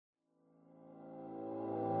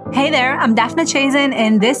Hey there, I'm Daphna Chazen,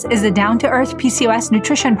 and this is the Down to Earth PCOS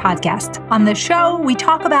Nutrition Podcast. On the show, we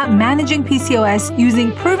talk about managing PCOS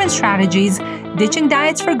using proven strategies, ditching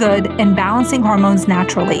diets for good, and balancing hormones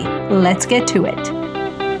naturally. Let's get to it.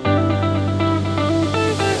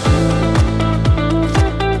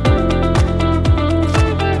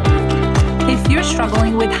 If you're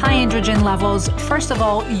struggling with high androgen levels, first of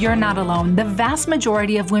all, you're not alone. The vast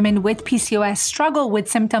majority of women with PCOS struggle with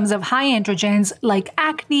symptoms of high androgens like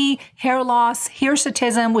acne, hair loss,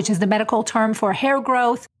 hirsutism, which is the medical term for hair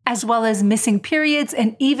growth, as well as missing periods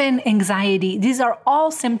and even anxiety. These are all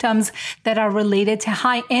symptoms that are related to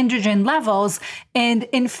high androgen levels. And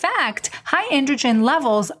in fact, high androgen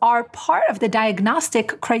levels are part of the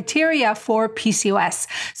diagnostic criteria for PCOS.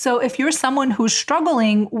 So if you're someone who's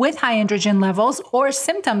struggling with high androgen levels or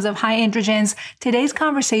symptoms of high androgens, today's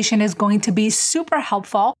conversation is going to be super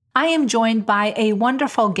helpful. I am joined by a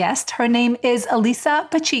wonderful guest. Her name is Elisa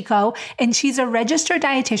Pacheco, and she's a registered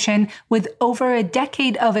dietitian with over a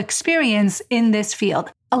decade of experience in this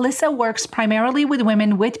field. Elisa works primarily with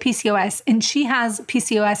women with PCOS, and she has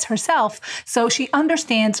PCOS herself, so she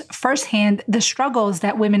understands firsthand the struggles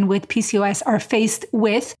that women with PCOS are faced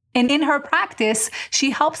with. And in her practice,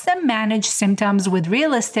 she helps them manage symptoms with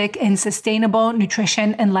realistic and sustainable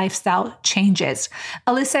nutrition and lifestyle changes.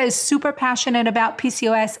 Elisa is super passionate about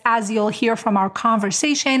PCOS, as you'll hear from our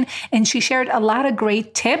conversation, and she shared a lot of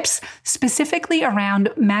great tips, specifically around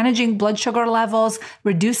managing blood sugar levels,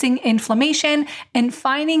 reducing inflammation, and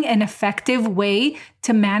finding an effective way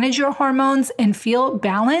to manage your hormones and feel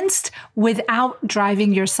balanced without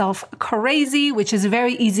driving yourself crazy, which is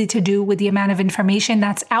very easy to do with the amount of information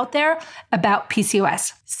that's out there about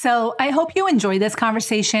PCOS. So I hope you enjoy this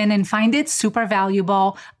conversation and find it super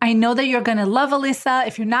valuable. I know that you're going to love Elisa.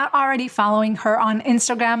 If you're not already following her on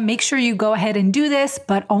Instagram, make sure you go ahead and do this,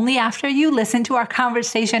 but only after you listen to our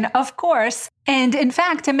conversation, of course. And in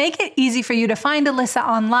fact, to make it easy for you to find Elisa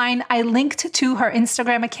online, I linked to her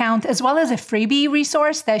Instagram account as well as a freebie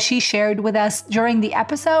resource that she shared with us during the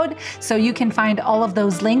episode. So you can find all of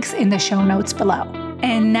those links in the show notes below.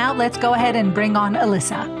 And now let's go ahead and bring on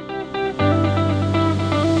Elisa.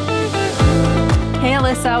 Hey,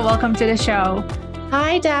 Elisa, welcome to the show.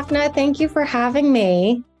 Hi, Daphna. Thank you for having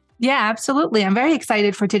me. Yeah, absolutely. I'm very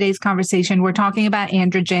excited for today's conversation. We're talking about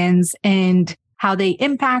androgens and how they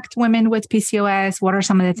impact women with PCOS. What are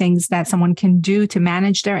some of the things that someone can do to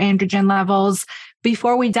manage their androgen levels?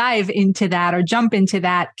 Before we dive into that or jump into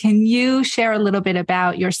that, can you share a little bit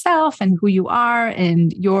about yourself and who you are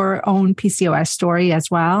and your own PCOS story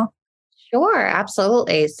as well? Sure,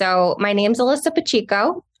 absolutely. So my name's Elisa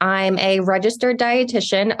Pacheco. I'm a registered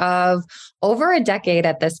dietitian of over a decade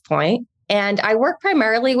at this point. And I work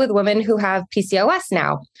primarily with women who have PCOS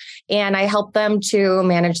now. And I help them to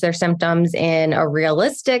manage their symptoms in a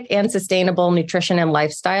realistic and sustainable nutrition and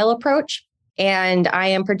lifestyle approach. And I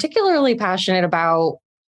am particularly passionate about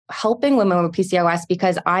helping women with PCOS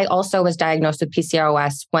because I also was diagnosed with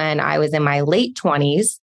PCOS when I was in my late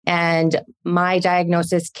 20s. And my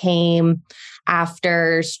diagnosis came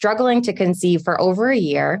after struggling to conceive for over a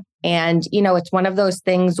year. And, it's one of those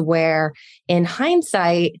things where in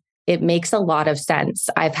hindsight, it makes a lot of sense.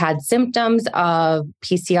 I've had symptoms of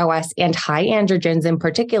PCOS and high androgens in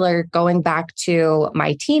particular going back to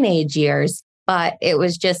my teenage years, but it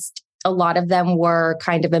was just a lot of them were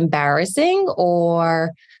kind of embarrassing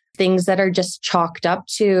or things that are just chalked up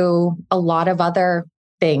to a lot of other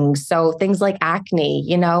things. So things like acne,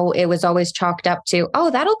 it was always chalked up to,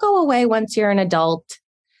 oh, that'll go away once you're an adult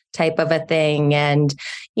type of a thing. And,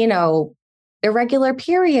 irregular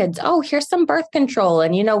periods. Oh, here's some birth control.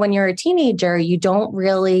 And, when you're a teenager, you don't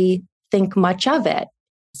really think much of it.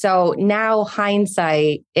 So now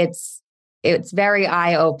hindsight, it's very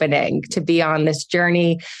eye-opening to be on this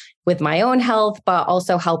journey with my own health, but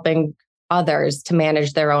also helping others to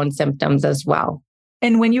manage their own symptoms as well.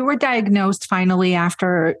 And when you were diagnosed finally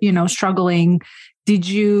after, struggling, did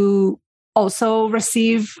you also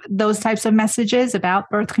receive those types of messages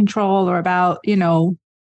about birth control or about,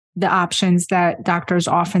 the options that doctors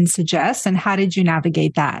often suggest? And how did you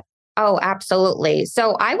navigate that? Oh, absolutely.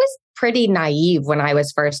 So I was pretty naive when I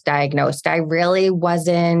was first diagnosed. I really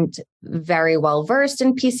wasn't very well versed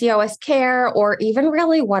in PCOS care or even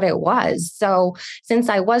really what it was. So since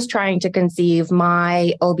I was trying to conceive,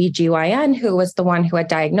 my OBGYN, who was the one who had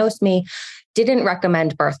diagnosed me, didn't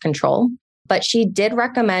recommend birth control, but she did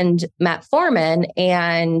recommend metformin.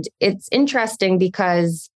 And it's interesting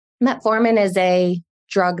because metformin is a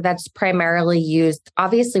drug that's primarily used,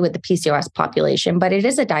 obviously, with the PCOS population, but it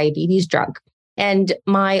is a diabetes drug. And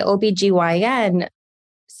my OBGYN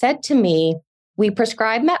said to me, we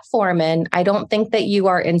prescribe metformin. I don't think that you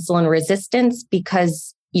are insulin resistant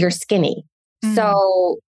because you're skinny.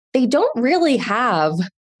 So they don't really have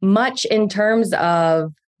much in terms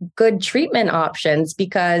of good treatment options,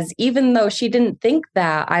 because even though she didn't think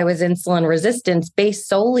that I was insulin resistant based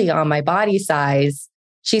solely on my body size,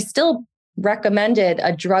 she still recommended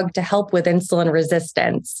a drug to help with insulin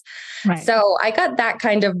resistance. Right. So I got that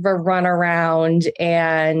kind of a runaround,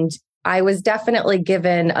 and I was definitely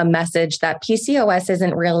given a message that PCOS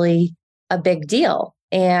isn't really a big deal.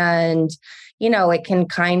 And, it can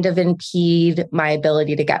kind of impede my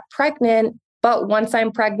ability to get pregnant. But once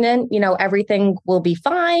I'm pregnant, everything will be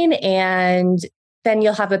fine. And then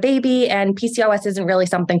you'll have a baby, and PCOS isn't really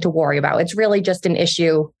something to worry about. It's really just an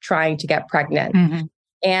issue trying to get pregnant.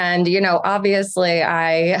 And, obviously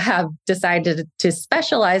I have decided to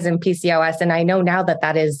specialize in PCOS. And I know now that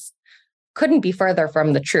couldn't be further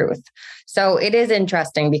from the truth. So it is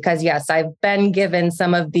interesting because, yes, I've been given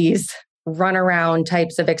some of these runaround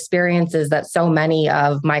types of experiences that so many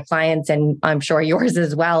of my clients, and I'm sure yours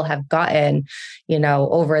as well, have gotten,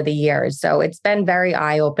 over the years. So it's been very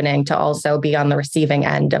eye-opening to also be on the receiving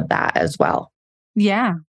end of that as well.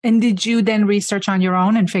 Yeah. And did you then research on your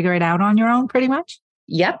own and figure it out on your own pretty much?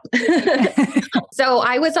 Yep. So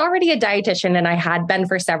I was already a dietitian, and I had been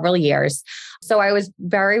for several years. So I was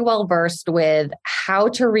very well versed with how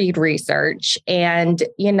to read research. And,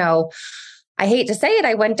 I hate to say it,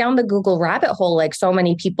 I went down the Google rabbit hole like so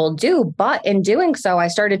many people do. But in doing so, I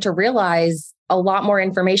started to realize a lot more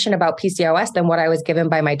information about PCOS than what I was given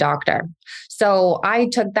by my doctor. So I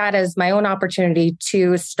took that as my own opportunity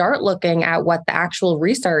to start looking at what the actual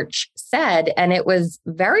research said. And it was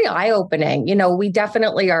very eye-opening. We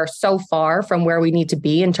definitely are so far from where we need to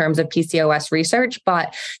be in terms of PCOS research,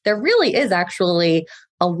 but there really is actually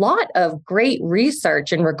a lot of great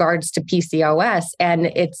research in regards to PCOS, and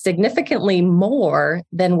it's significantly more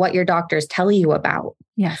than what your doctors tell you about.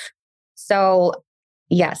 Yes. So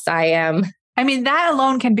yes, I am. I mean, that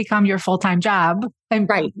alone can become your full-time job. And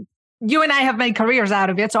right. You and I have made careers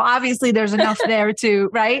out of it. So obviously there's enough there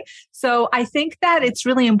too, right? So I think that it's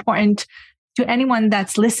really important to anyone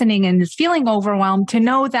that's listening and is feeling overwhelmed to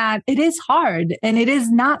know that it is hard, and it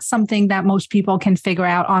is not something that most people can figure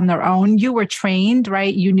out on their own. You were trained,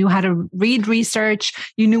 right? You knew how to read research.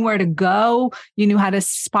 You knew where to go. You knew how to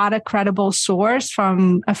spot a credible source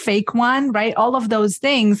from a fake one, right? All of those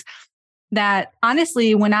things that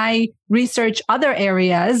honestly, when I research other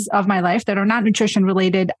areas of my life that are not nutrition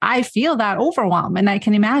related, I feel that overwhelm. And I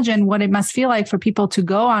can imagine what it must feel like for people to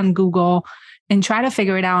go on Google and try to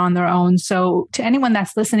figure it out on their own. So to anyone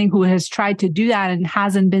that's listening who has tried to do that and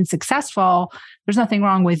hasn't been successful, there's nothing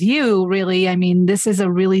wrong with you, really. I mean, this is a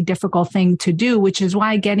really difficult thing to do, which is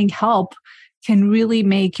why getting help can really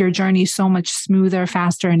make your journey so much smoother,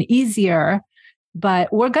 faster, and easier.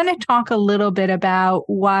 But we're going to talk a little bit about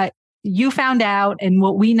what you found out and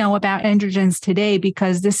what we know about androgens today,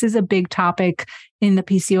 because this is a big topic in the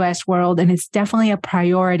PCOS world. And it's definitely a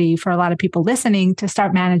priority for a lot of people listening to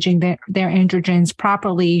start managing their androgens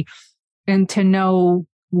properly and to know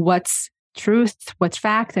what's truth, what's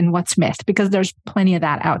fact, and what's myth, because there's plenty of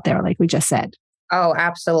that out there, like we just said. Oh,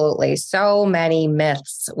 absolutely. So many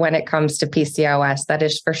myths when it comes to PCOS, that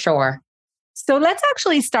is for sure. So let's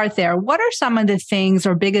actually start there. What are some of the things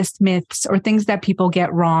or biggest myths or things that people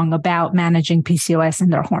get wrong about managing PCOS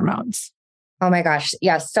and their hormones? Oh my gosh.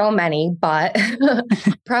 Yes, so many, but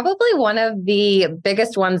probably one of the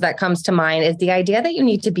biggest ones that comes to mind is the idea that you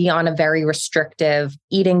need to be on a very restrictive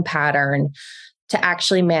eating pattern to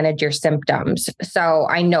actually manage your symptoms. So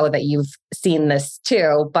I know that you've seen this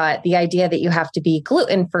too, but the idea that you have to be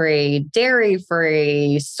gluten-free,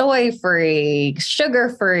 dairy-free, soy-free,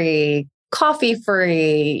 sugar-free,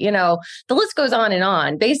 coffee-free, the list goes on and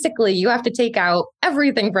on. Basically, you have to take out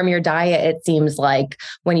everything from your diet, it seems like,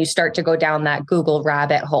 when you start to go down that Google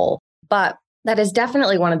rabbit hole. But that is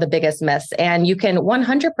definitely one of the biggest myths. And you can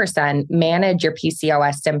 100% manage your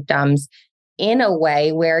PCOS symptoms in a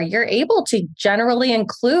way where you're able to generally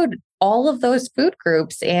include all of those food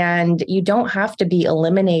groups, and you don't have to be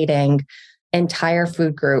eliminating entire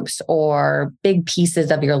food groups or big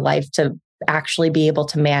pieces of your life to actually be able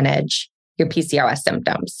to manage your PCOS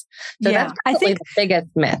symptoms. So that's probably the biggest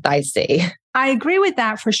myth I see. I agree with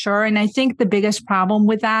that for sure. And I think the biggest problem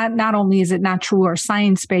with that, not only is it not true or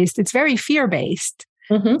science-based, it's very fear-based.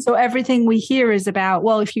 Mm-hmm. So everything we hear is about,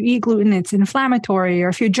 well, if you eat gluten, it's inflammatory, or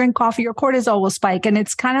if you drink coffee, your cortisol will spike. And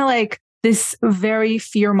it's kind of like this very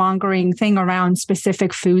fear-mongering thing around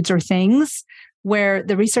specific foods or things. where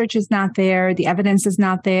the research is not there, the evidence is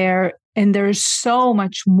not there, and there's so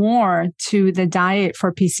much more to the diet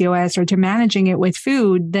for PCOS or to managing it with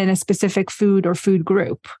food than a specific food or food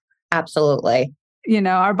group. Absolutely.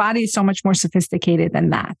 Our body is so much more sophisticated than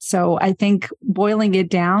that. So I think boiling it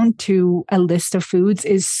down to a list of foods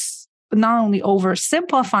is not only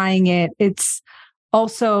oversimplifying it, it's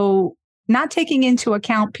also not taking into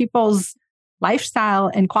account people's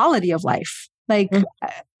lifestyle and quality of life.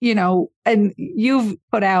 And you've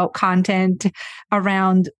put out content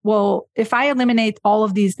around, well, if I eliminate all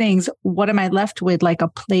of these things, what am I left with? Like a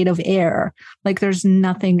plate of air, like there's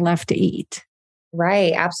nothing left to eat.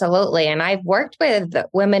 Right. Absolutely. And I've worked with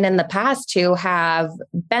women in the past who have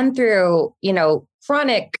been through,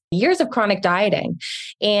 chronic years of chronic dieting.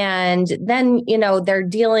 And then, they're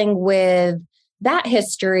dealing with that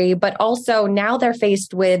history, but also now they're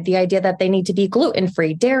faced with the idea that they need to be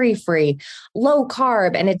gluten-free, dairy-free, low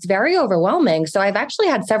carb, and it's very overwhelming. So I've actually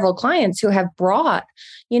had several clients who have brought,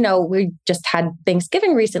 we just had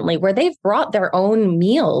Thanksgiving recently where they've brought their own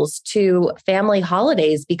meals to family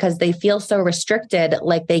holidays because they feel so restricted,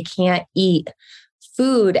 like they can't eat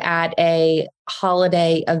food at a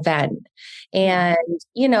holiday event. And,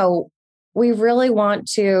 we really want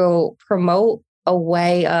to promote a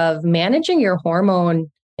way of managing your hormone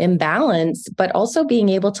imbalance, but also being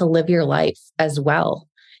able to live your life as well.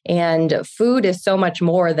 And food is so much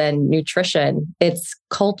more than nutrition. It's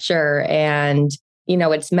culture and,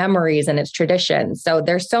 it's memories and it's tradition. So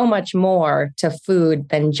there's so much more to food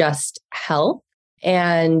than just health.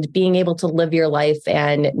 And being able to live your life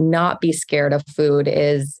and not be scared of food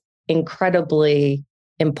is incredibly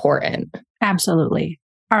important. Absolutely.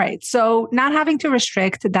 All right. So not having to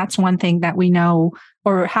restrict, that's one thing that we know,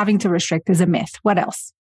 or having to restrict is a myth. What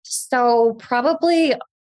else? So probably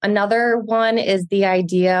another one is the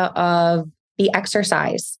idea of the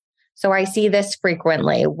exercise. So I see this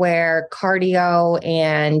frequently where cardio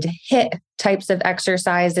and HIIT types of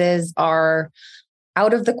exercises are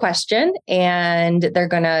out of the question and they're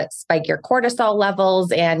going to spike your cortisol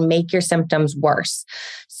levels and make your symptoms worse.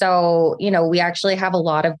 So, we actually have a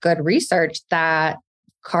lot of good research that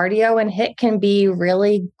cardio and HIIT can be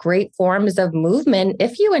really great forms of movement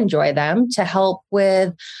if you enjoy them to help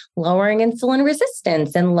with lowering insulin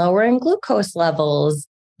resistance and lowering glucose levels,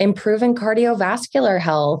 improving cardiovascular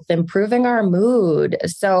health, improving our mood.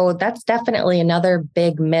 So that's definitely another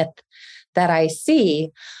big myth that I see.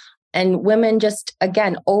 And women just,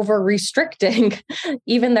 again, over restricting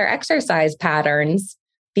even their exercise patterns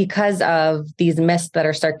because of these myths that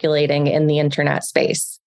are circulating in the internet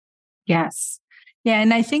space. Yes. Yeah.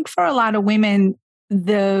 And I think for a lot of women,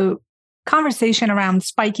 the conversation around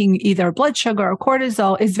spiking either blood sugar or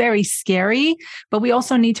cortisol is very scary, but we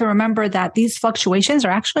also need to remember that these fluctuations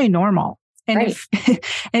are actually normal. And right.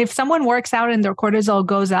 if someone works out and their cortisol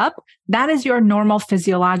goes up, that is your normal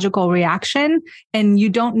physiological reaction. And you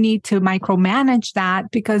don't need to micromanage that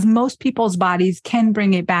because most people's bodies can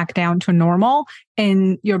bring it back down to normal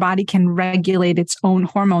and your body can regulate its own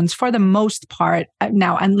hormones for the most part.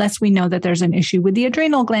 Now, unless we know that there's an issue with the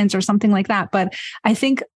adrenal glands or something like that. But I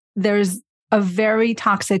think there's a very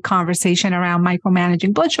toxic conversation around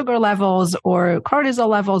micromanaging blood sugar levels or cortisol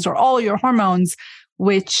levels or all your hormones,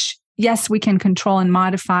 which yes, we can control and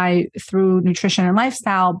modify through nutrition and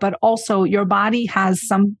lifestyle, but also your body has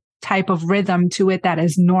some type of rhythm to it that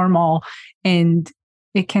is normal and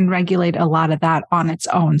it can regulate a lot of that on its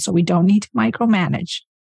own. So we don't need to micromanage.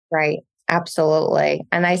 Right. Absolutely.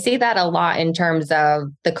 And I see that a lot in terms of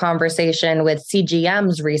the conversation with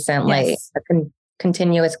CGMs recently, Yes.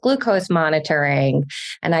 Continuous glucose monitoring.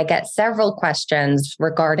 And I get several questions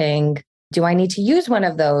regarding, do I need to use one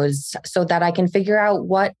of those so that I can figure out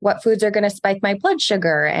what foods are going to spike my blood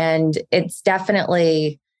sugar? And it's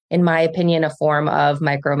definitely, in my opinion, a form of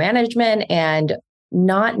micromanagement and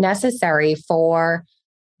not necessary for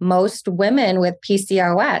most women with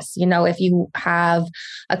PCOS. If you have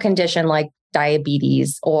a condition like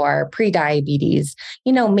diabetes or pre-diabetes,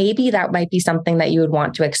 maybe that might be something that you would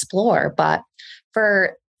want to explore. But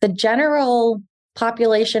for the general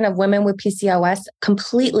population of women with PCOS,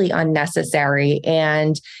 completely unnecessary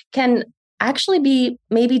and can actually be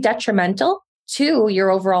maybe detrimental to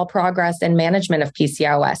your overall progress and management of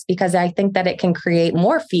PCOS, because I think that it can create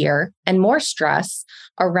more fear and more stress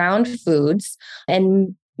around foods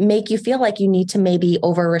and make you feel like you need to maybe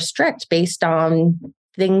over restrict based on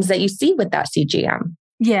things that you see with that CGM.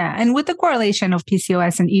 Yeah. And with the correlation of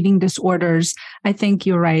PCOS and eating disorders, I think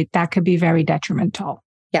you're right. That could be very detrimental.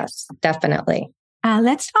 Yes, definitely.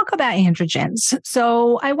 Let's talk about androgens.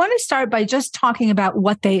 So I want to start by just talking about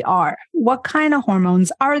what they are. What kind of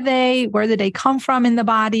hormones are they? Where do they come from in the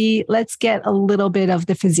body? Let's get a little bit of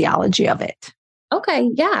the physiology of it. Okay,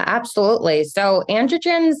 yeah, absolutely. So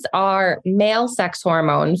androgens are male sex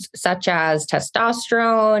hormones such as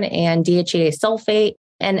testosterone and DHEA sulfate.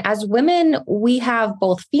 And as women, we have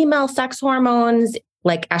both female sex hormones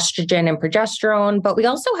like estrogen and progesterone, but we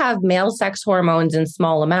also have male sex hormones in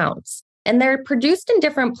small amounts. And they're produced in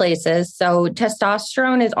different places. So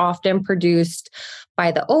testosterone is often produced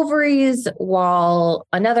by the ovaries, while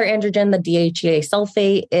another androgen, the DHEA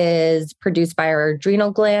sulfate, is produced by our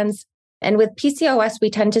adrenal glands. And with PCOS,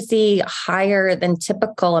 we tend to see higher than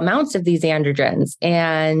typical amounts of these androgens.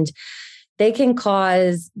 And they can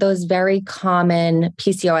cause those very common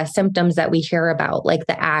PCOS symptoms that we hear about, like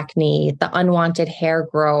the acne, the unwanted hair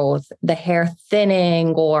growth, the hair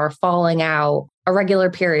thinning or falling out, irregular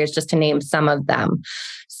periods, just to name some of them.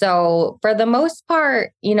 So for the most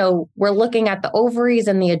part, we're looking at the ovaries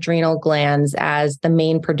and the adrenal glands as the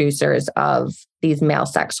main producers of these male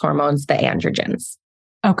sex hormones, the androgens.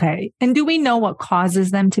 Okay. And do we know what causes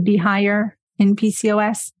them to be higher in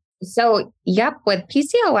PCOS? So, with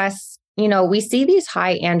PCOS, we see these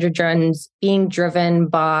high androgens being driven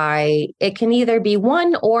by, it can either be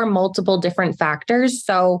one or multiple different factors.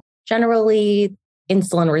 So generally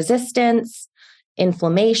insulin resistance,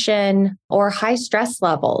 inflammation, or high stress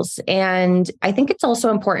levels. And I think it's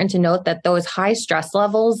also important to note that those high stress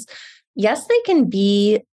levels, yes, they can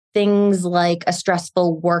be things like a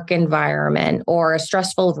stressful work environment or a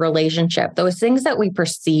stressful relationship, those things that we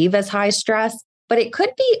perceive as high stress, but it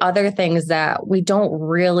could be other things that we don't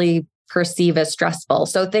really perceive as stressful.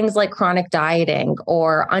 So things like chronic dieting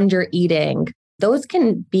or under eating, those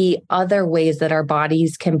can be other ways that our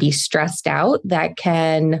bodies can be stressed out that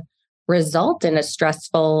can result in a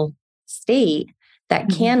stressful state that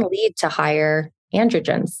can lead to higher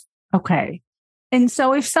androgens. Okay. And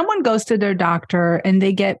so if someone goes to their doctor and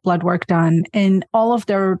they get blood work done and all of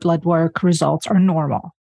their blood work results are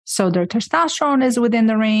normal, so their testosterone is within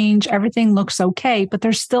the range, everything looks okay, but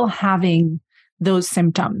they're still having those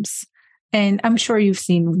symptoms. And I'm sure you've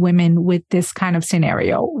seen women with this kind of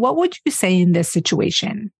scenario. What would you say in this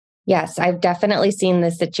situation? Yes, I've definitely seen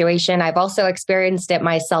this situation. I've also experienced it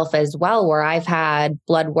myself as well, where I've had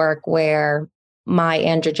blood work where my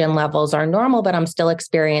androgen levels are normal, but I'm still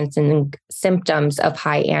experiencing symptoms of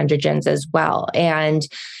high androgens as well. And,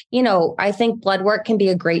 I think blood work can be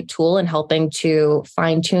a great tool in helping to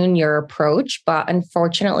fine tune your approach, but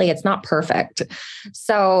unfortunately, it's not perfect.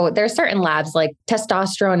 So there's certain labs like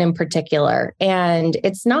testosterone in particular, and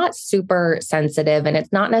it's not super sensitive and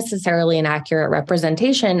it's not necessarily an accurate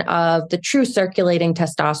representation of the true circulating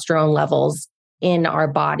testosterone levels in our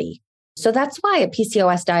body. So that's why a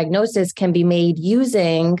PCOS diagnosis can be made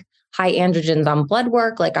using high androgens on blood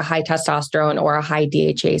work, like a high testosterone or a high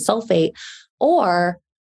DHA sulfate. Or,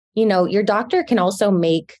 your doctor can also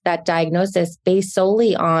make that diagnosis based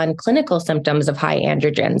solely on clinical symptoms of high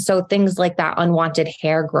androgens. So things like that unwanted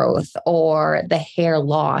hair growth or the hair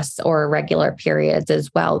loss or irregular periods as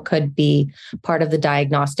well could be part of the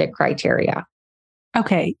diagnostic criteria.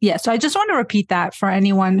 Okay. Yeah. So I just want to repeat that for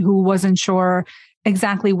anyone who wasn't sure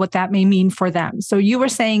exactly what that may mean for them. So you were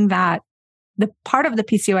saying that the part of the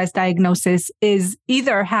PCOS diagnosis is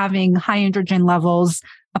either having high androgen levels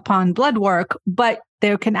upon blood work, but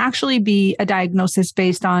there can actually be a diagnosis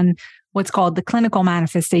based on what's called the clinical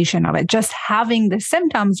manifestation of it, just having the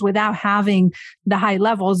symptoms without having the high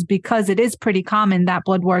levels, because it is pretty common that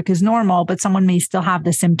blood work is normal, but someone may still have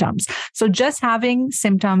the symptoms. So just having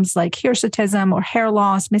symptoms like hirsutism or hair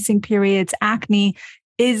loss, missing periods, acne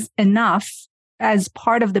is enough as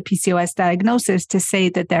part of the PCOS diagnosis to say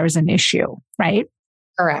that there is an issue, right?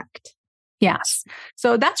 Correct. Yes.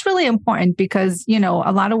 So that's really important because, a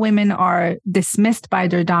lot of women are dismissed by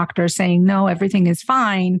their doctor saying, no, everything is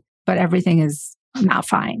fine, but everything is not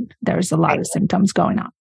fine. There's a lot of symptoms going on.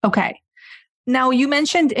 Okay. Now, you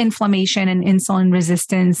mentioned inflammation and insulin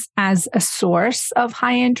resistance as a source of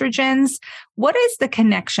high androgens. What is the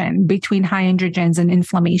connection between high androgens and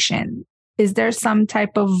inflammation? Is there some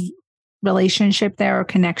type of relationship there or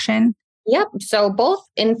connection? Yep. So both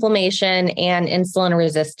inflammation and insulin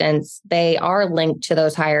resistance, they are linked to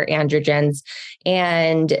those higher androgens.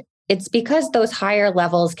 And it's because those higher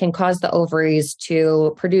levels can cause the ovaries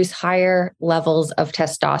to produce higher levels of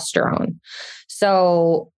testosterone.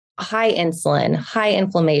 So high insulin, high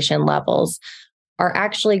inflammation levels are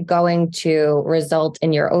actually going to result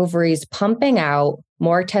in your ovaries pumping out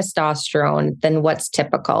more testosterone than what's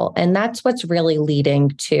typical. And that's what's really leading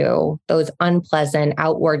to those unpleasant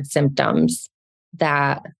outward symptoms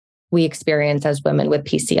that we experience as women with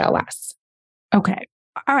PCOS. Okay.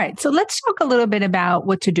 All right. So let's talk a little bit about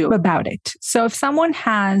what to do about it. So if someone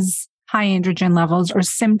has high androgen levels or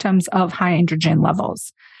symptoms of high androgen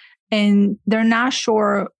levels, and they're not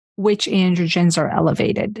sure which androgens are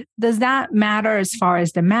elevated, does that matter as far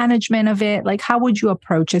as the management of it? Like, how would you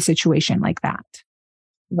approach a situation like that?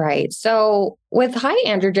 Right. So with high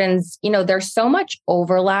androgens, there's so much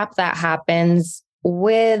overlap that happens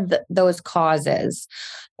with those causes,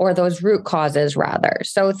 or those root causes rather.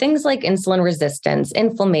 So things like insulin resistance,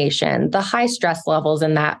 inflammation, the high stress levels,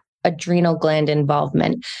 and that adrenal gland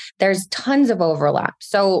involvement, there's tons of overlap.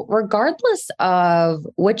 So regardless of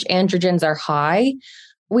which androgens are high,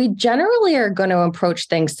 we generally are going to approach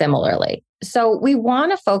things similarly. So we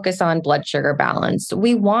want to focus on blood sugar balance.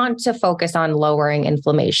 We want to focus on lowering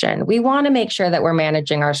inflammation. We want to make sure that we're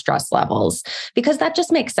managing our stress levels, because that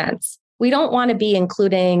just makes sense. We don't want to be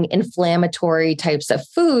including inflammatory types of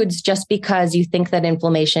foods just because you think that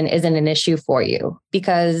inflammation isn't an issue for you,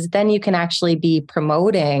 because then you can actually be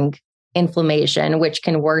promoting inflammation, which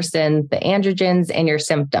can worsen the androgens and your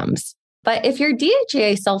symptoms. But if your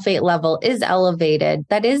DHEA sulfate level is elevated,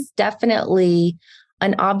 that is definitely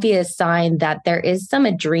an obvious sign that there is some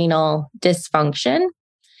adrenal dysfunction.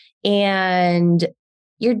 And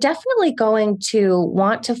you're definitely going to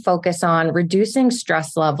want to focus on reducing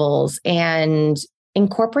stress levels and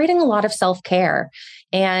incorporating a lot of self-care.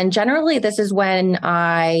 And generally, this is when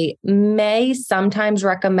I may sometimes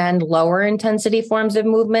recommend lower intensity forms of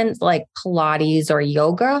movement like Pilates or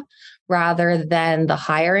yoga rather than the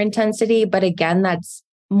higher intensity. But again, that's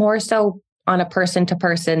more so on a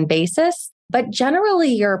person-to-person basis. But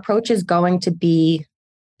generally, your approach is going to be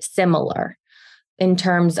similar in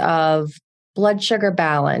terms of blood sugar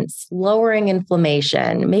balance, lowering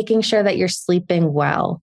inflammation, making sure that you're sleeping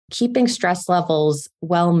well, keeping stress levels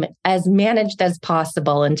well as managed as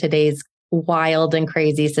possible in today's wild and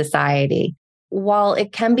crazy society. While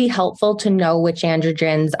it can be helpful to know which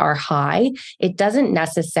androgens are high, it doesn't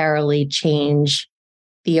necessarily change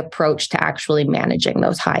the approach to actually managing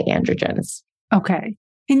those high androgens. Okay.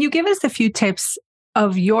 Can you give us a few tips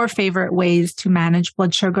of your favorite ways to manage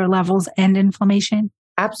blood sugar levels and inflammation?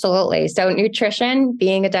 Absolutely. So nutrition,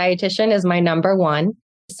 being a dietitian, is my number one.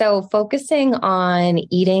 So focusing on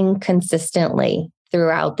eating consistently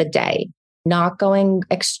throughout the day, not going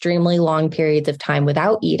extremely long periods of time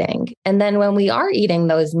without eating. And then when we are eating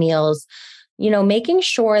those meals, making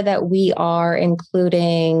sure that we are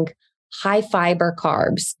including high fiber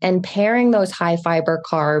carbs and pairing those high fiber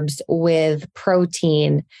carbs with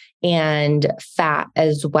protein and fat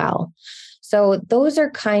as well. So those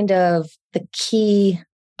are kind of the key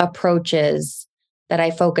approaches that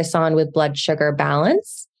I focus on with blood sugar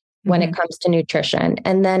balance when it comes to nutrition.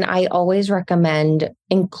 And then I always recommend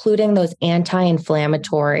including those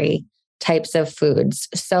anti-inflammatory types of foods.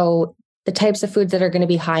 So the types of foods that are going to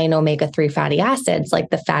be high in omega-3 fatty acids, like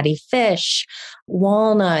the fatty fish,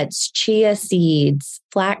 walnuts, chia seeds,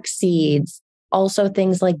 flax seeds, also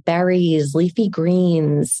things like berries, leafy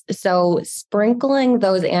greens. So sprinkling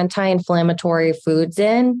those anti-inflammatory foods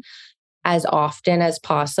in as often as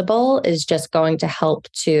possible is just going to help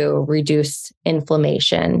to reduce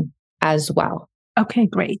inflammation as well. Okay,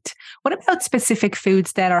 great. What about specific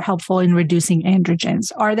foods that are helpful in reducing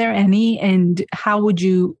androgens? Are there any, and how would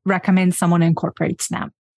you recommend someone incorporates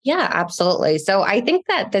them? Yeah, absolutely. So I think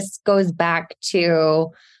that this goes back to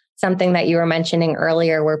something that you were mentioning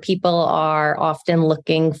earlier, where people are often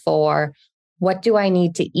looking for, what do I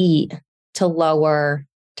need to eat to lower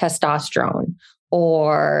testosterone?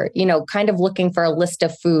 Or, kind of looking for a list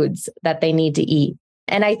of foods that they need to eat.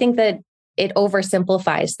 And I think that it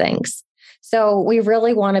oversimplifies things. So we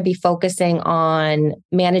really want to be focusing on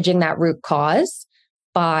managing that root cause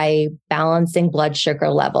by balancing blood sugar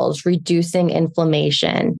levels, reducing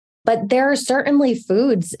inflammation. But there are certainly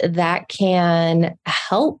foods that can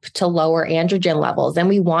help to lower androgen levels. And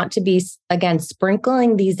we want to be, again,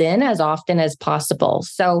 sprinkling these in as often as possible.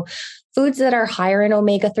 So foods that are higher in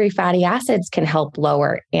omega-3 fatty acids can help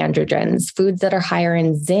lower androgens. Foods that are higher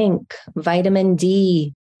in zinc, vitamin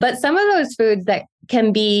D. But some of those foods that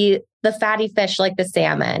can be the fatty fish like the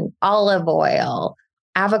salmon, olive oil,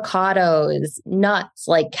 avocados, nuts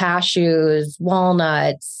like cashews,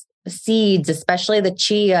 walnuts, seeds, especially the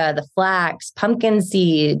chia, the flax, pumpkin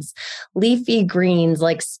seeds, leafy greens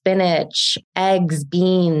like spinach, eggs,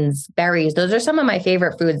 beans, berries. Those are some of my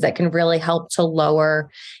favorite foods that can really help to lower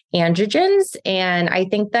androgens. And I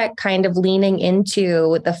think that kind of leaning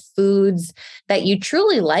into the foods that you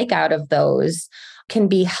truly like out of those can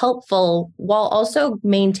be helpful, while also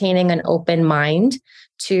maintaining an open mind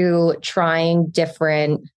to trying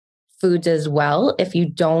different foods as well if you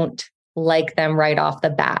don't like them right off the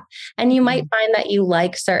bat. And you might find that you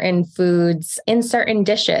like certain foods in certain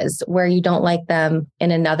dishes where you don't like them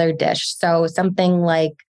in another dish. So something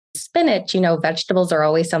like spinach, vegetables are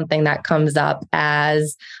always something that comes up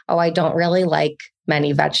as, oh, I don't really like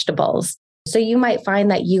many vegetables. So you might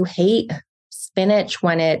find that you hate spinach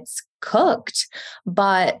when it's cooked,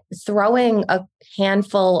 but throwing a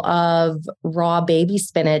handful of raw baby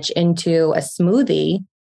spinach into a smoothie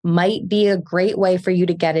might be a great way for you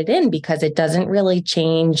to get it in because it doesn't really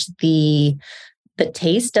change the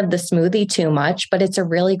taste of the smoothie too much, but it's a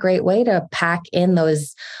really great way to pack in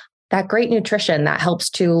that great nutrition that helps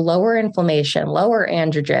to lower inflammation, lower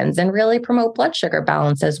androgens, and really promote blood sugar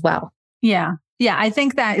balance as well. Yeah. Yeah. I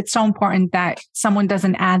think that it's so important that someone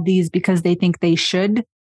doesn't add these because they think they should,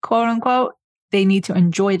 quote unquote. They need to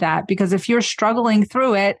enjoy that because if you're struggling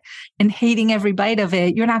through it and hating every bite of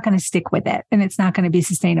it, you're not going to stick with it and it's not going to be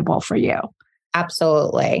sustainable for you.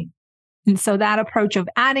 Absolutely. And so that approach of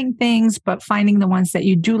adding things, but finding the ones that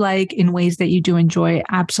you do like in ways that you do enjoy,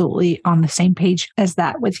 absolutely on the same page as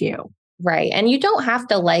that with you. Right. And you don't have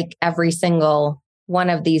to like every single one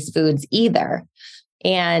of these foods either.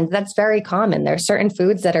 And that's very common. There are certain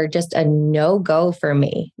foods that are just a no-go for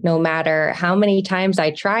me, no matter how many times I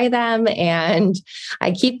try them. And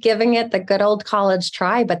I keep giving it the good old college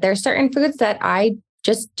try, but there are certain foods that I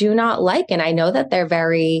just do not like. And I know that they're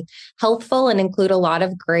very healthful and include a lot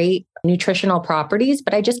of great nutritional properties,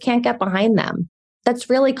 but I just can't get behind them. That's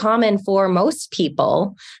really common for most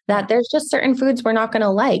people, that there's just certain foods we're not going to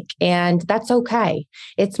like. And that's okay.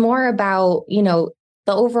 It's more about,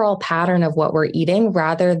 the overall pattern of what we're eating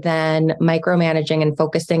rather than micromanaging and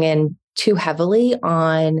focusing in too heavily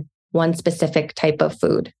on one specific type of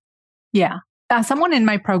food. Yeah. Someone in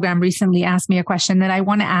my program recently asked me a question that I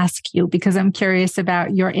want to ask you because I'm curious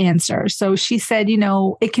about your answer. So she said,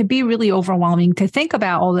 it could be really overwhelming to think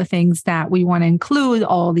about all the things that we want to include,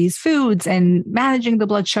 all these foods and managing the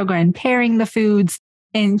blood sugar and pairing the foods.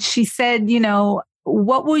 And she said,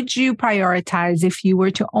 what would you prioritize if you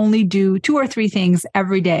were to only do 2 or 3 things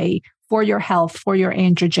every day for your health, for your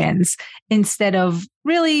androgens, instead of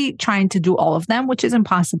really trying to do all of them, which is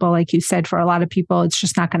impossible. Like you said, for a lot of people, it's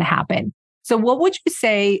just not going to happen. So what would you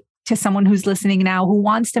say to someone who's listening now who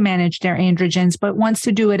wants to manage their androgens, but wants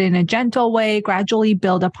to do it in a gentle way, gradually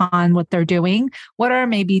build upon what they're doing? What are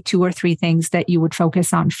maybe 2 or 3 things that you would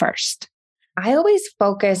focus on first? I always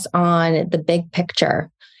focus on the big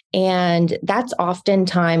picture. And that's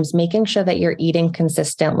oftentimes making sure that you're eating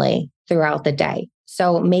consistently throughout the day.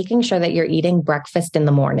 So making sure that you're eating breakfast in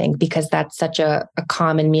the morning, because that's such a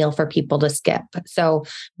common meal for people to skip. So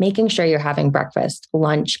making sure you're having breakfast,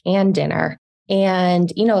 lunch, and dinner.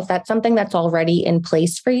 And, if that's something that's already in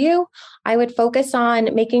place for you, I would focus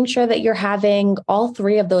on making sure that you're having all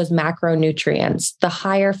 3 of those macronutrients, the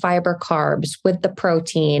higher fiber carbs with the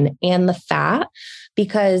protein and the fat,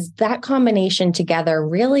 because that combination together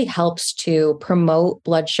really helps to promote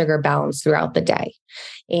blood sugar balance throughout the day.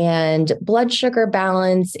 And blood sugar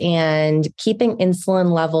balance and keeping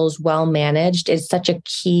insulin levels well managed is such a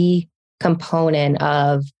key component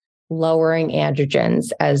of lowering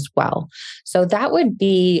androgens as well. So that would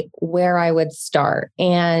be where I would start.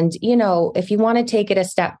 And, if you want to take it a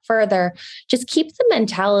step further, just keep the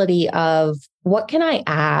mentality of what can I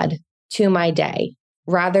add to my day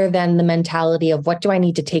rather than the mentality of what do I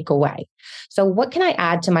need to take away? So what can I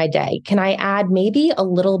add to my day? Can I add maybe a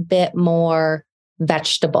little bit more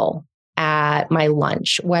vegetable at my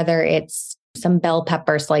lunch, whether it's some bell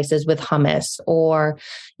pepper slices with hummus, or,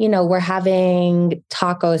 we're having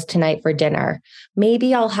tacos tonight for dinner.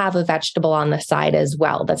 Maybe I'll have a vegetable on the side as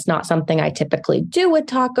well. That's not something I typically do with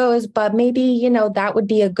tacos, but maybe, that would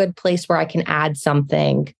be a good place where I can add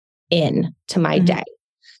something in to my day.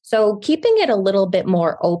 So keeping it a little bit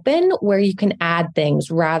more open where you can add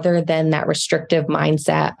things rather than that restrictive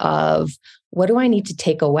mindset of what do I need to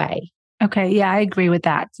take away? Okay. Yeah, I agree with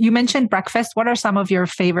that. You mentioned breakfast. What are some of your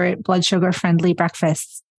favorite blood sugar friendly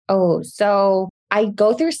breakfasts? Oh, so I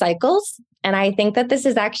go through cycles, and I think that this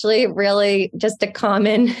is actually really just a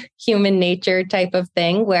common human nature type of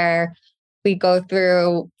thing where we go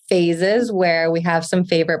through phases where we have some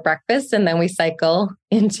favorite breakfasts and then we cycle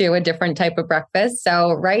into a different type of breakfast.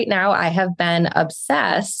 So right now I have been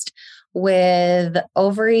obsessed with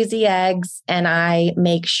over easy eggs, and I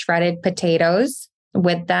make shredded potatoes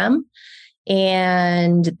with them.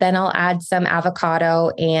 And then I'll add some avocado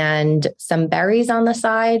and some berries on the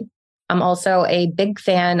side. I'm also a big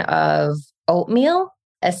fan of oatmeal,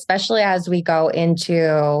 especially as we go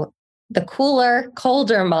into the cooler,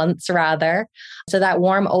 colder months rather. So that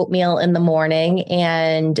warm oatmeal in the morning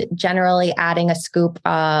and generally adding a scoop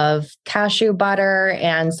of cashew butter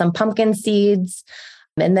and some pumpkin seeds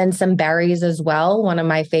and then some berries as well. One of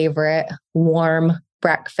my favorite warm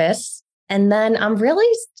breakfasts. And then I'm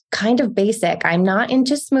really kind of basic. I'm not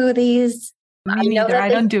into smoothies. Me neither. I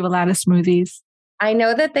don't do a lot of smoothies. I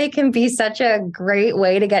know that they can be such a great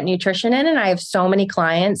way to get nutrition in. And I have so many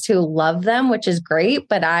clients who love them, which is great.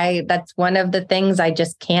 But that's one of the things I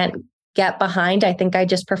just can't get behind. I think I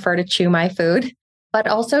just prefer to chew my food. But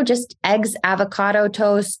also just eggs, avocado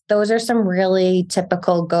toast. Those are some really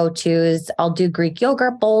typical go-tos. I'll do Greek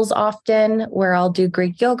yogurt bowls often, where I'll do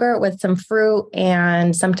Greek yogurt with some fruit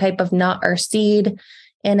and some type of nut or seed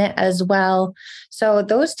in it as well. So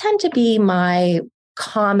those tend to be my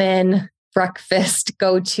common breakfast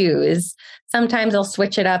go-tos. Sometimes I'll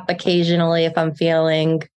switch it up occasionally if I'm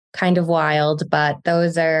feeling kind of wild, but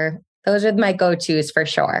those are my go-tos for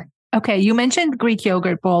sure. Okay, you mentioned Greek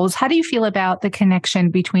yogurt bowls. How do you feel about the connection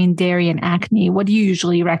between dairy and acne? What do you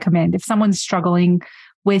usually recommend? If someone's struggling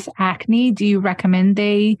with acne, do you recommend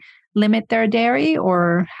they limit their dairy,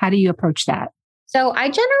 or how do you approach that? So I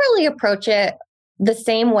generally approach it the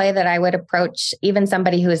same way that I would approach even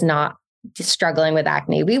somebody who is not struggling with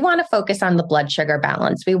acne. We want to focus on the blood sugar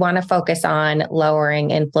balance. We want to focus on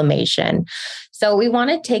lowering inflammation. So we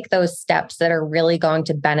want to take those steps that are really going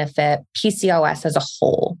to benefit PCOS as a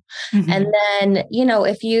whole. Mm-hmm. And then,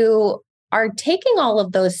 if you are taking all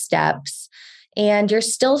of those steps and you're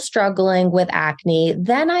still struggling with acne,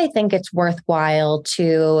 then I think it's worthwhile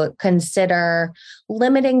to consider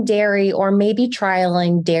limiting dairy or maybe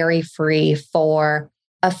trialing dairy-free for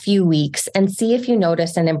a few weeks and see if you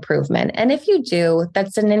notice an improvement. And if you do,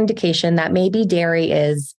 that's an indication that maybe dairy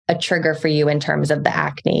is a trigger for you in terms of the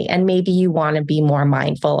acne. And maybe you want to be more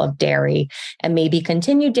mindful of dairy and maybe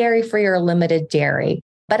continue dairy-free or limited dairy.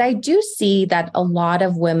 But I do see that a lot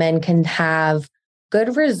of women can have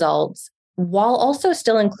good results while also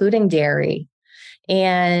still including dairy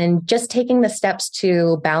and just taking the steps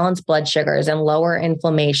to balance blood sugars and lower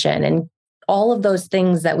inflammation and all of those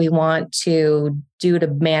things that we want to do to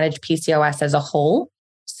manage PCOS as a whole.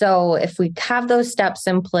 So if we have those steps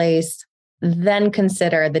in place, then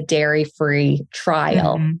consider the dairy-free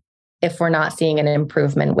trial if we're not seeing an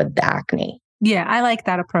improvement with the acne. Yeah, I like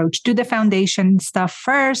that approach. Do the foundation stuff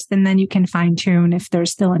first, and then you can fine-tune if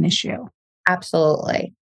there's still an issue.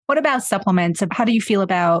 Absolutely. What about supplements? How do you feel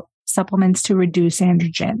about supplements to reduce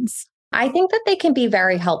androgens? I think that they can be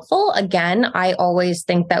very helpful. Again, I always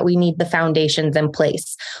think that we need the foundations in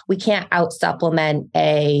place. We can't out-supplement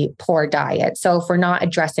a poor diet. So if we're not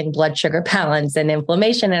addressing blood sugar balance and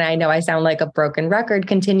inflammation, and I know I sound like a broken record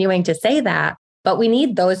continuing to say that, but we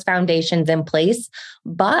need those foundations in place.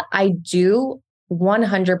 But I do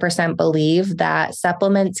 100% believe that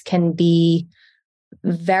supplements can be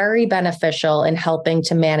very beneficial in helping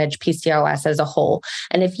to manage PCOS as a whole.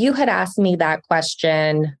 And if you had asked me that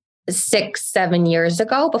question 6-7 years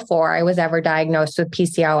ago, before I was ever diagnosed with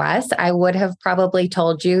PCOS, I would have probably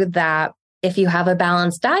told you that if you have a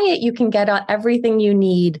balanced diet, you can get everything you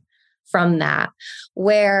need from that.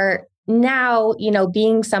 Where now,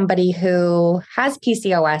 being somebody who has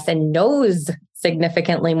PCOS and knows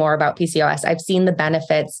significantly more about PCOS, I've seen the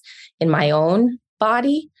benefits in my own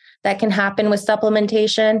body that can happen with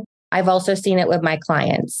supplementation. I've also seen it with my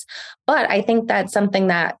clients. But I think that something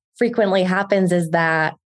that frequently happens is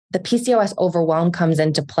that the PCOS overwhelm comes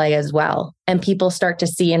into play as well. And people start to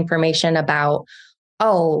see information about,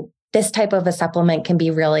 this type of a supplement can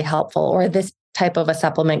be really helpful, or this type of a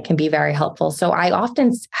supplement can be very helpful. So I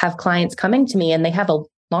often have clients coming to me and they have a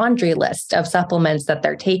laundry list of supplements that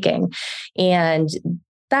they're taking. And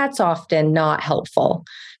that's often not helpful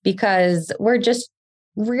because we're just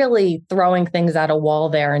really throwing things at a wall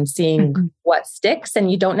there and seeing what sticks,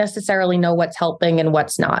 and you don't necessarily know what's helping and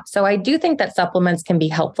what's not. So I do think that supplements can be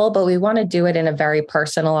helpful, but we want to do it in a very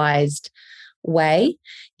personalized way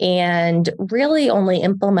and really only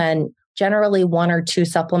implement generally 1 or 2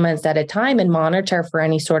 supplements at a time and monitor for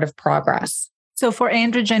any sort of progress. So for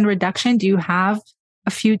androgen reduction, do you have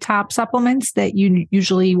a few top supplements that you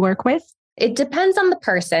usually work with? It depends on the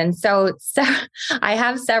person. So I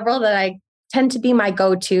have several that I tend to be my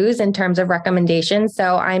go-tos in terms of recommendations.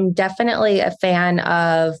 So I'm definitely a fan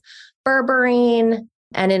of berberine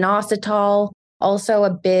and inositol. Also a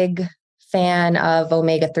big fan of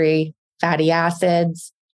omega-3 fatty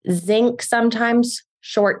acids, zinc sometimes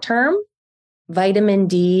short-term, vitamin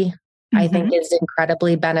D, I think is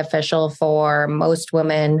incredibly beneficial for most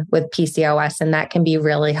women with PCOS, and that can be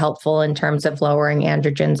really helpful in terms of lowering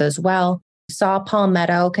androgens as well. Saw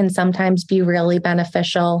palmetto can sometimes be really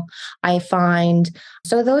beneficial, I find.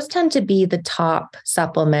 So those tend to be the top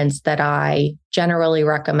supplements that I generally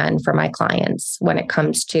recommend for my clients when it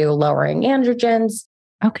comes to lowering androgens.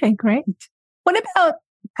 Okay, great. What about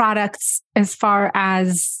products as far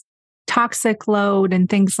as toxic load and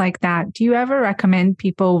things like that? Do you ever recommend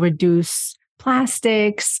people reduce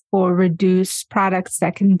plastics or reduce products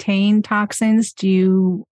that contain toxins? Do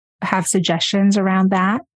you have suggestions around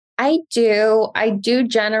that? I do. I do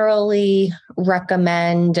generally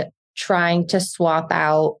recommend trying to swap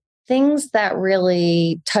out things that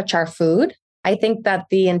really touch our food. I think that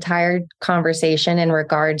the entire conversation in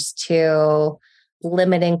regards to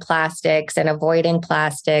limiting plastics and avoiding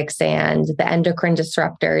plastics and the endocrine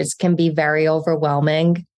disruptors can be very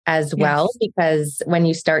overwhelming as well, because when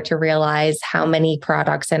you start to realize how many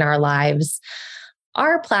products in our lives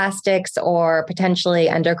are plastics or potentially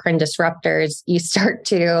endocrine disruptors, you start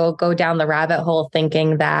to go down the rabbit hole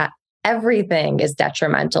thinking that everything is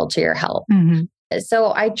detrimental to your health. Mm-hmm.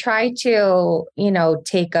 So I try to,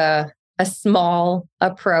 take a small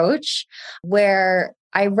approach where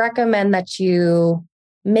I recommend that you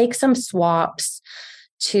make some swaps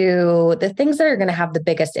to the things that are going to have the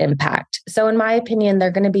biggest impact. So in my opinion,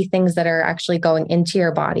 they're going to be things that are actually going into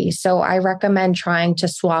your body. So I recommend trying to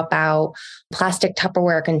swap out plastic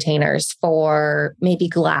Tupperware containers for maybe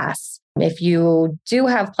glass. If you do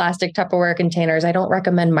have plastic Tupperware containers, I don't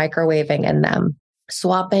recommend microwaving in them.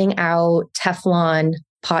 Swapping out Teflon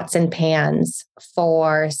pots and pans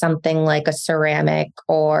for something like a ceramic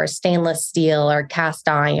or stainless steel or cast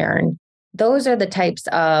iron. Those are the types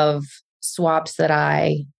of swaps that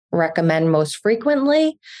I recommend most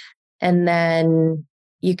frequently. And then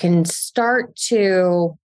you can start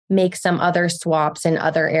to make some other swaps in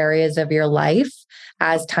other areas of your life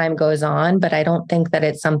as time goes on. But I don't think that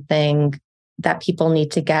it's something that people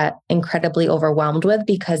need to get incredibly overwhelmed with,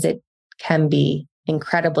 because it can be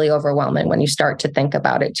incredibly overwhelming when you start to think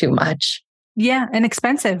about it too much. Yeah, and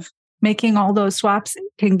expensive. Making all those swaps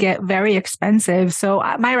can get very expensive. So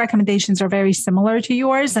my recommendations are very similar to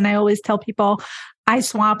yours. And I always tell people I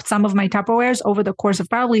swapped some of my Tupperwares over the course of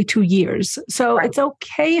probably 2 years. So It's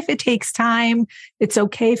okay if it takes time. It's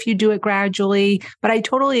okay if you do it gradually. But I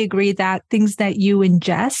totally agree that things that you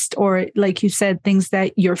ingest, or like you said, things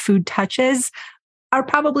that your food touches, are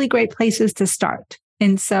probably great places to start.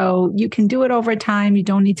 And so you can do it over time. You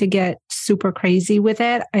don't need to get super crazy with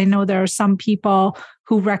it. I know there are some people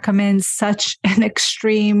who recommend such an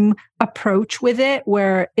extreme approach with it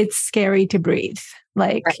where it's scary to breathe.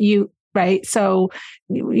 Right? So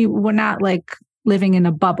we're not like living in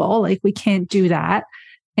a bubble. Like, we can't do that.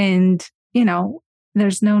 And,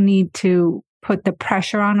 there's no need to put the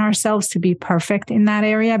pressure on ourselves to be perfect in that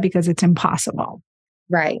area, because it's impossible.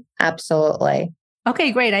 Right. Absolutely.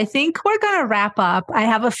 Okay, great. I think we're going to wrap up. I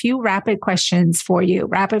have a few rapid questions for you,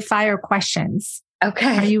 rapid fire questions.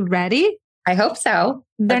 Okay. Are you ready? I hope so.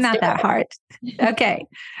 They're not that hard. Okay.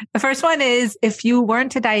 The first one is, if you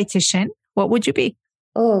weren't a dietitian, what would you be?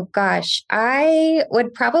 Oh, gosh. I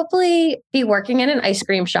would probably be working in an ice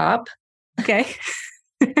cream shop. Okay.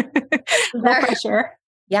 No pressure.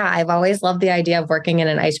 Yeah, I've always loved the idea of working in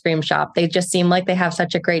an ice cream shop. They just seem like they have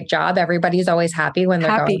such a great job. Everybody's always happy when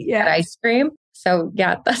they're going to get ice cream. So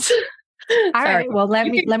yeah, that's all right. Well, let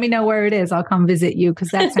me know where it is. I'll come visit you, because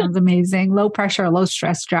that sounds amazing. Low pressure, low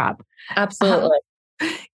stress job. Absolutely.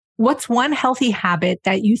 What's one healthy habit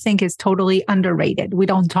that you think is totally underrated? We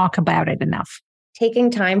don't talk about it enough. Taking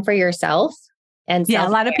time for yourself and self-care.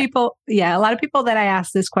 A lot of people that I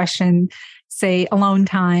ask this question say alone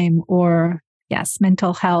time, or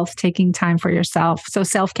mental health, taking time for yourself. So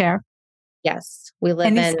self-care. Yes, we live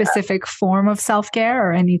any specific form of self-care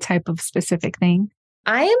or any type of specific thing?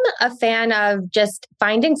 I'm a fan of just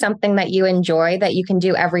finding something that you enjoy that you can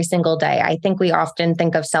do every single day. I think we often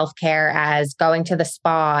think of self-care as going to the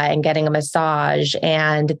spa and getting a massage,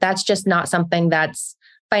 and that's just not something that's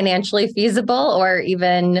financially feasible or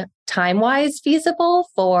even time-wise feasible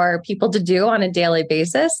for people to do on a daily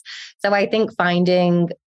basis. So I think finding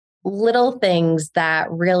little things that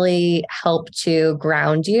really help to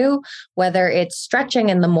ground you, whether it's stretching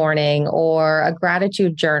in the morning or a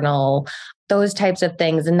gratitude journal, those types of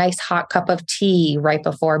things, a nice hot cup of tea right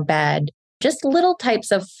before bed, just little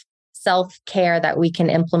types of self-care that we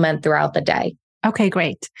can implement throughout the day. Okay,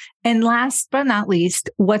 great. And last but not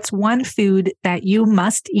least, what's one food that you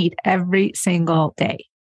must eat every single day?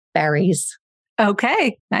 Berries.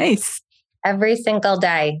 Okay, nice. Every single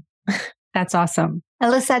day. That's awesome.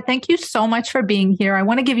 Alyssa, thank you so much for being here. I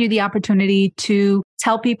want to give you the opportunity to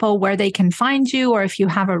tell people where they can find you, or if you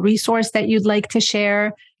have a resource that you'd like to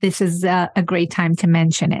share, this is a great time to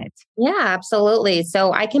mention it. Yeah, absolutely.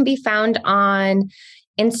 So I can be found on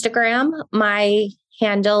Instagram. My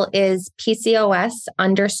handle is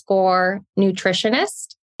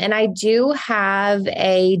PCOS_nutritionist. And I do have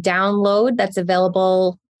a download that's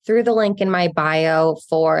available through the link in my bio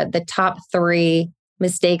for the top 3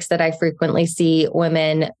 mistakes that I frequently see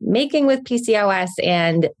women making with PCOS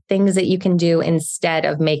and things that you can do instead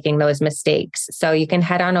of making those mistakes. So you can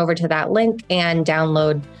head on over to that link and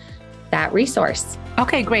download that resource.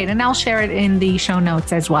 Okay, great. And I'll share it in the show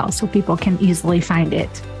notes as well so people can easily find it.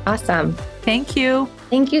 Awesome. Thank you.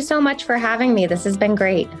 Thank you so much for having me. This has been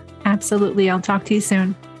great. Absolutely. I'll talk to you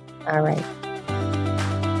soon. All right.